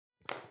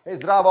Hey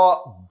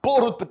zdravo,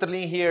 Borut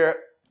Peterlin here.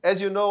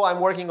 As you know, I'm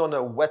working on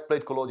a wet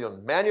plate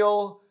Collodion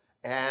manual,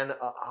 and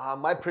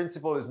my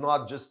principle is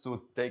not just to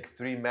take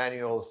 3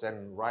 manuals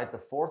and write the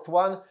 4th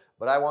one,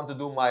 but I want to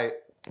do my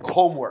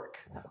homework.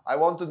 I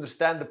want to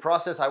understand the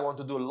process, I want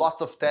to do lots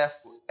of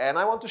tests, and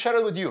I want to share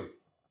it with you.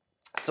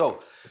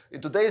 So,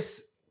 in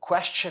today's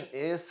question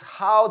is,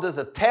 how does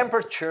a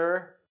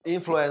temperature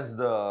influence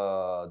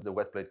the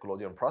wet plate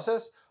Collodion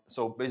process?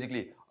 So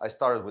basically, I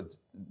started with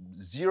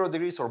 0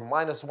 degrees or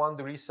 -1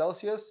 degree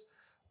Celsius,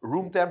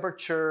 room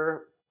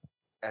temperature,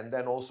 and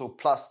then also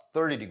plus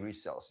 30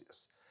 degrees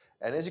Celsius.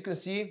 And as you can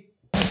see,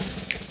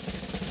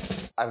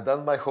 I've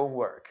done my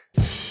homework.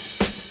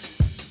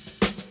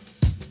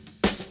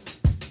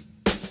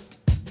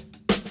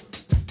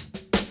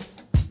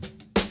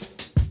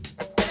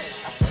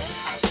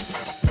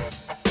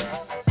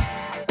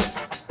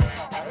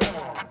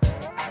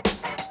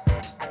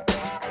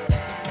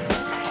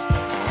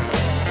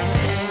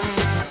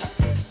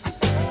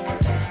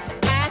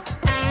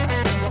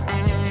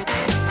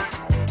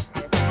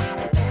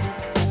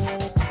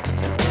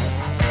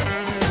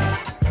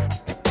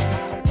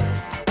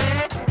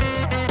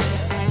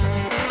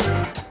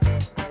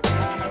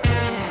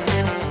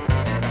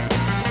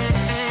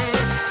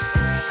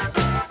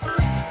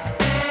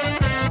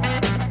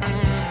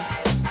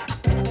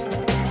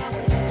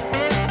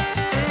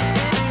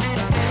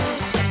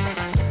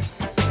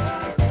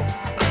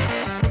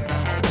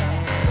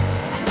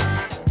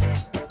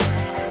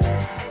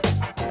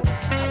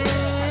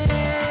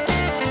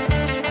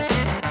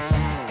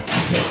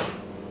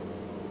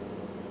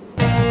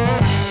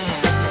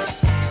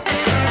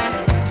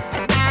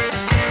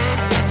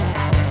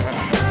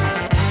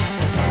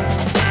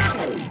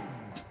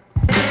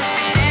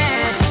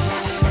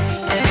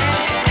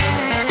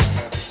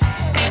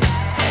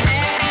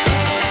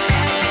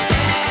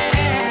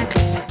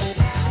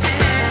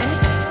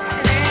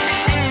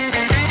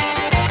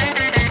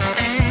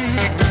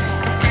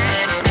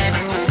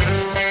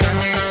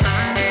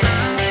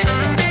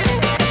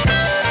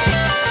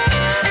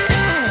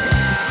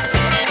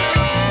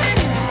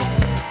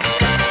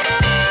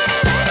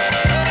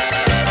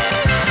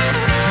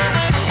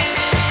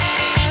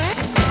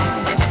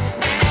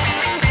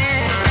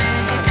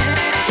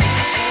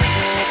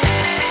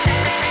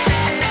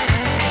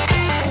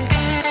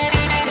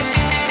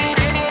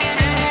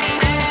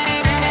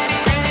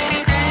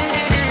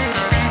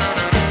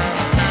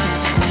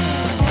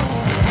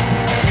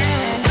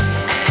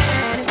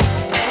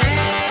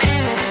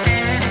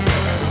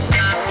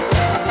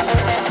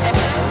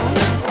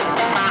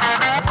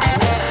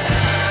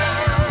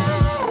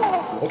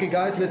 Okay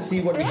guys, let's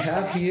see what we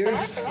have here.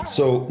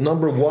 So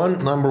number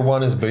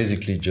one is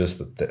basically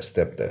just a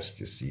step test.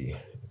 You see,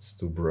 it's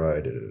too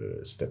bright,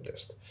 step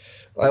test.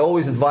 I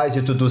always advise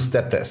you to do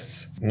step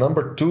tests.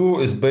 Number 2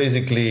 is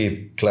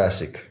basically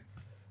classic.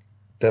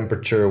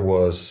 Temperature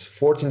was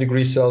 14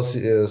 degrees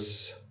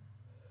Celsius,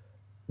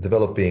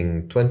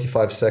 developing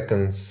 25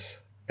 seconds,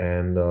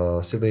 and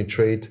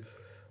silvernitrate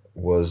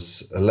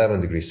was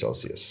 11 degrees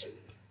Celsius.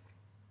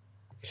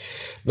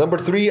 Number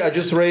 3, I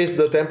just raised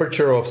the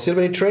temperature of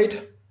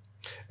silvernitrate,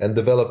 and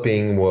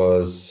developing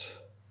was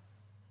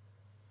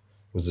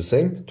the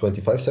same,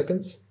 25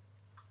 seconds.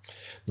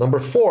 Number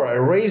 4, I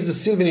raised the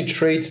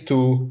silvernitrate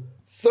to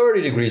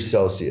 30 degrees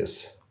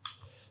Celsius.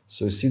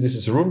 So you see, this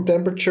is room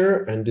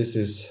temperature and this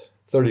is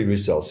 30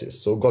 degrees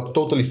Celsius. So it got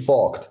totally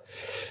fogged.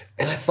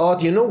 And I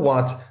thought, you know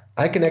what,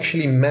 I can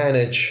actually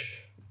manage.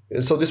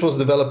 So this was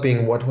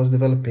developing, what was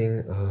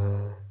developing?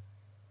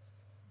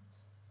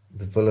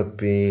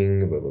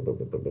 Developing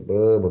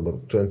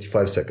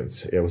 25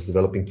 seconds. Yeah, it was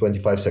developing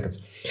 25 seconds,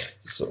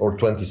 so, or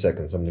 20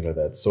 seconds, something like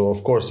that. So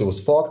of course it was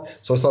fogged.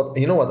 So I thought,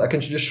 you know what, I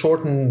can just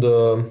shorten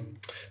the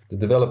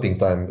developing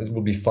time. It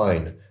will be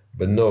fine.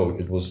 But no,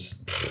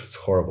 it's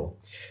horrible.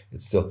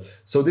 It's still.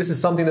 So this is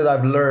something that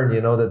I've learned,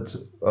 you know, that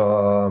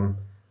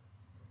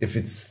if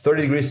it's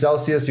 30 degrees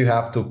Celsius, you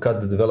have to cut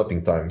the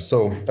developing time.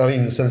 So, I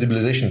mean,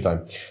 sensibilization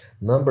time.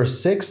 Number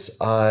 6,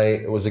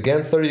 it was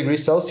again 30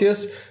 degrees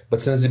Celsius,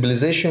 but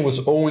sensibilization was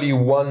only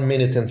 1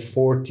 minute and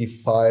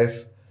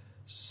 45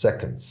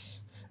 seconds.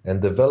 And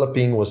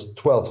developing was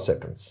 12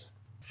 seconds.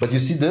 But you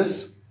see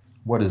this?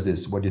 What is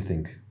this? What do you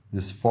think?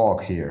 This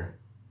fog here.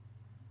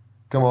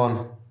 Come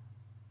on.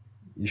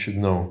 You should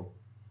know.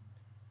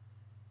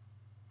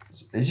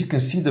 So as you can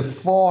see, the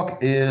fog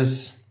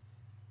is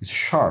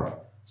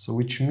sharp. So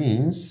which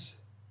means,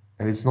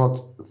 and it's not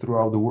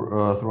throughout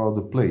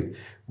the plate,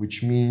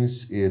 which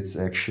means it's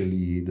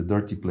actually the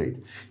dirty plate.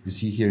 You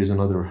see, here is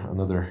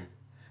another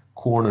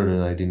corner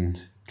that I didn't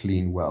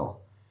clean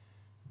well.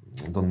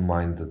 I don't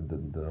mind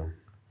the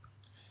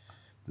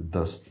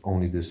dust,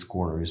 only this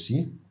corner, you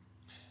see.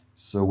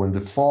 So when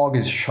the fog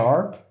is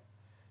sharp,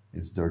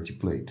 it's dirty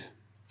plate.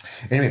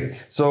 Anyway,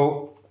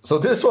 so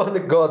this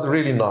one got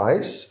really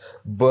nice,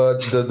 but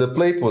the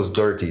plate was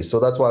dirty. So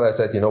that's why I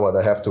said, you know what,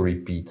 I have to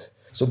repeat.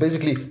 So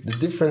basically, the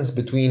difference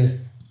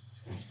between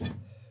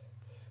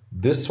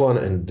this one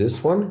and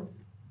this one,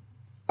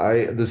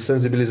 the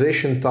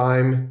sensibilization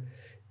time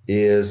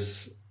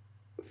is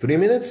 3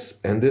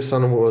 minutes, and this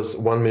one was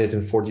 1 minute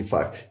and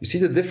 45. You see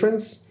the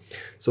difference?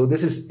 So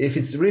this is, if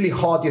it's really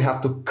hot, you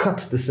have to cut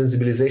the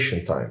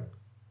sensibilization time,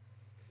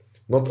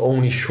 not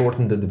only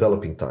shorten the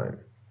developing time.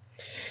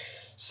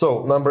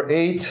 So number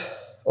 8,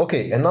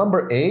 okay, and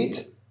number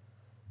 8,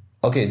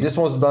 okay, this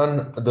was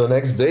done the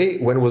next day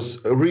when it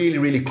was really,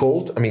 really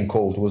cold. I mean,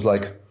 cold, it was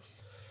like,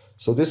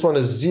 so this one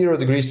is 0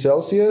 degrees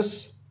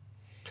Celsius,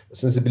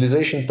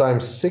 sensibilization time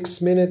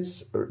 6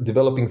 minutes,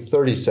 developing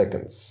 30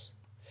 seconds.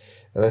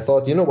 And I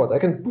thought, you know what, I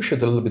can push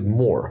it a little bit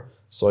more.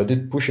 So I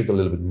did push it a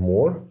little bit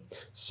more.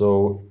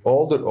 So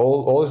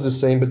all is the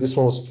same, but this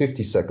one was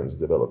 50 seconds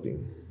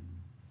developing.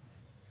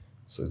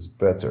 So it's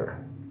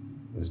better.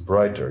 It's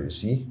brighter, you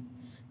see?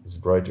 It's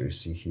brighter, you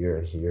see here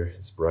and here,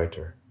 it's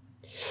brighter.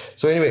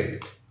 So anyway,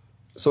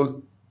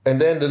 so,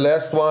 and then the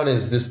last one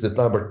is this, the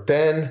number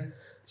 10.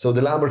 So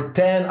the number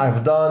 10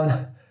 I've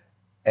done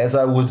as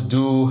I would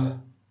do,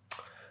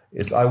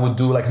 is I would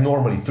do like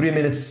normally 3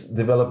 minutes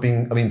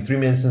developing, 3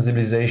 minutes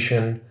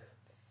sensibilization,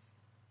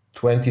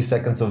 20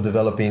 seconds of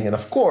developing, and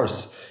of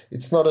course,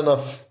 it's not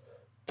enough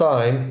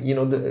time, you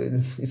know,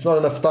 it's not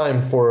enough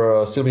time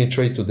for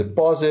silvernitrate to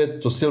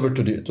deposit, to silver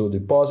to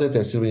deposit,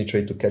 and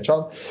silvernitrate to catch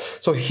on.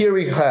 So here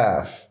we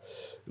have,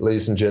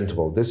 ladies and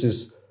gentlemen, this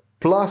is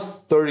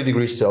plus 30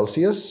 degrees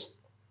Celsius,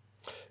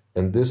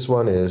 and this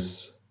one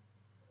is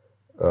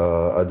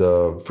at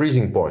the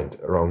freezing point,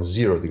 around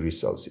 0 degrees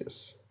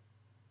Celsius.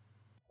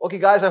 Okay,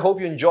 guys, I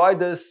hope you enjoyed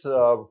this,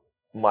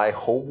 my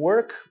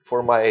homework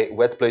for my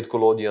wet plate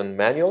collodion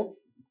manual.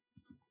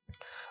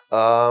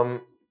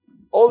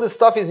 All this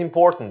stuff is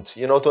important,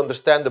 you know, to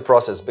understand the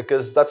process,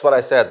 because that's what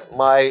I said.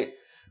 My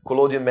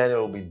collodion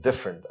manual will be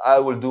different. I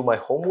will do my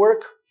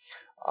homework.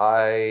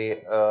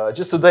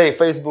 Just today,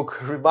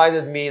 Facebook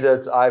reminded me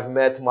that I've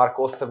met Mark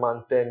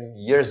Osterman 10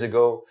 years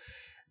ago,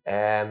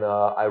 and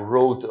I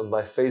wrote on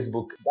my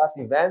Facebook, that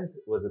event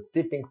was a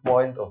tipping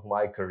point of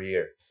my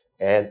career.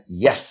 And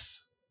yes,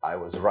 I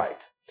was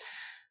right.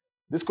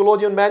 This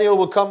collodion manual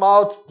will come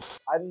out,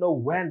 I don't know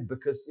when,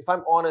 because if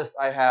I'm honest,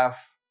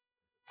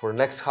 for the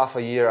next half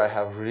a year, I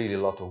have really a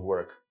lot of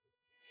work.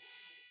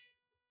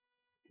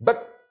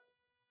 But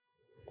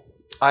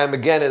I am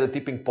again at a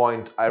tipping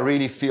point. I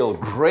really feel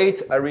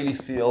great. I really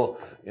feel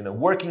in a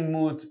working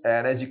mood.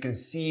 And as you can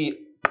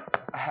see,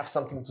 I have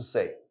something to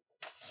say.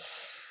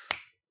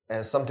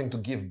 And something to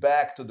give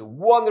back to the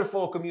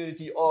wonderful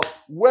community of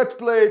wet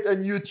plate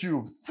and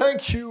YouTube.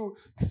 Thank you,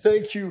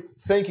 thank you,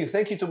 thank you.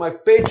 Thank you to my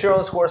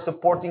patrons who are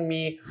supporting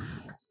me,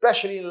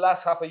 especially in the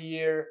last half a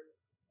year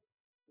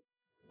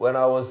when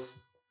I was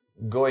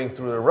going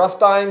through the rough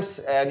times,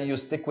 and you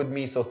stick with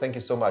me, so thank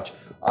you so much.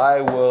 I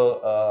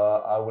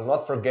will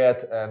not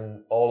forget,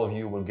 and all of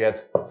you will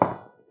get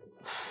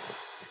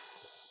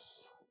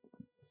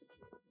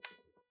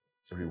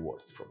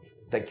rewards from me.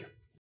 Thank you.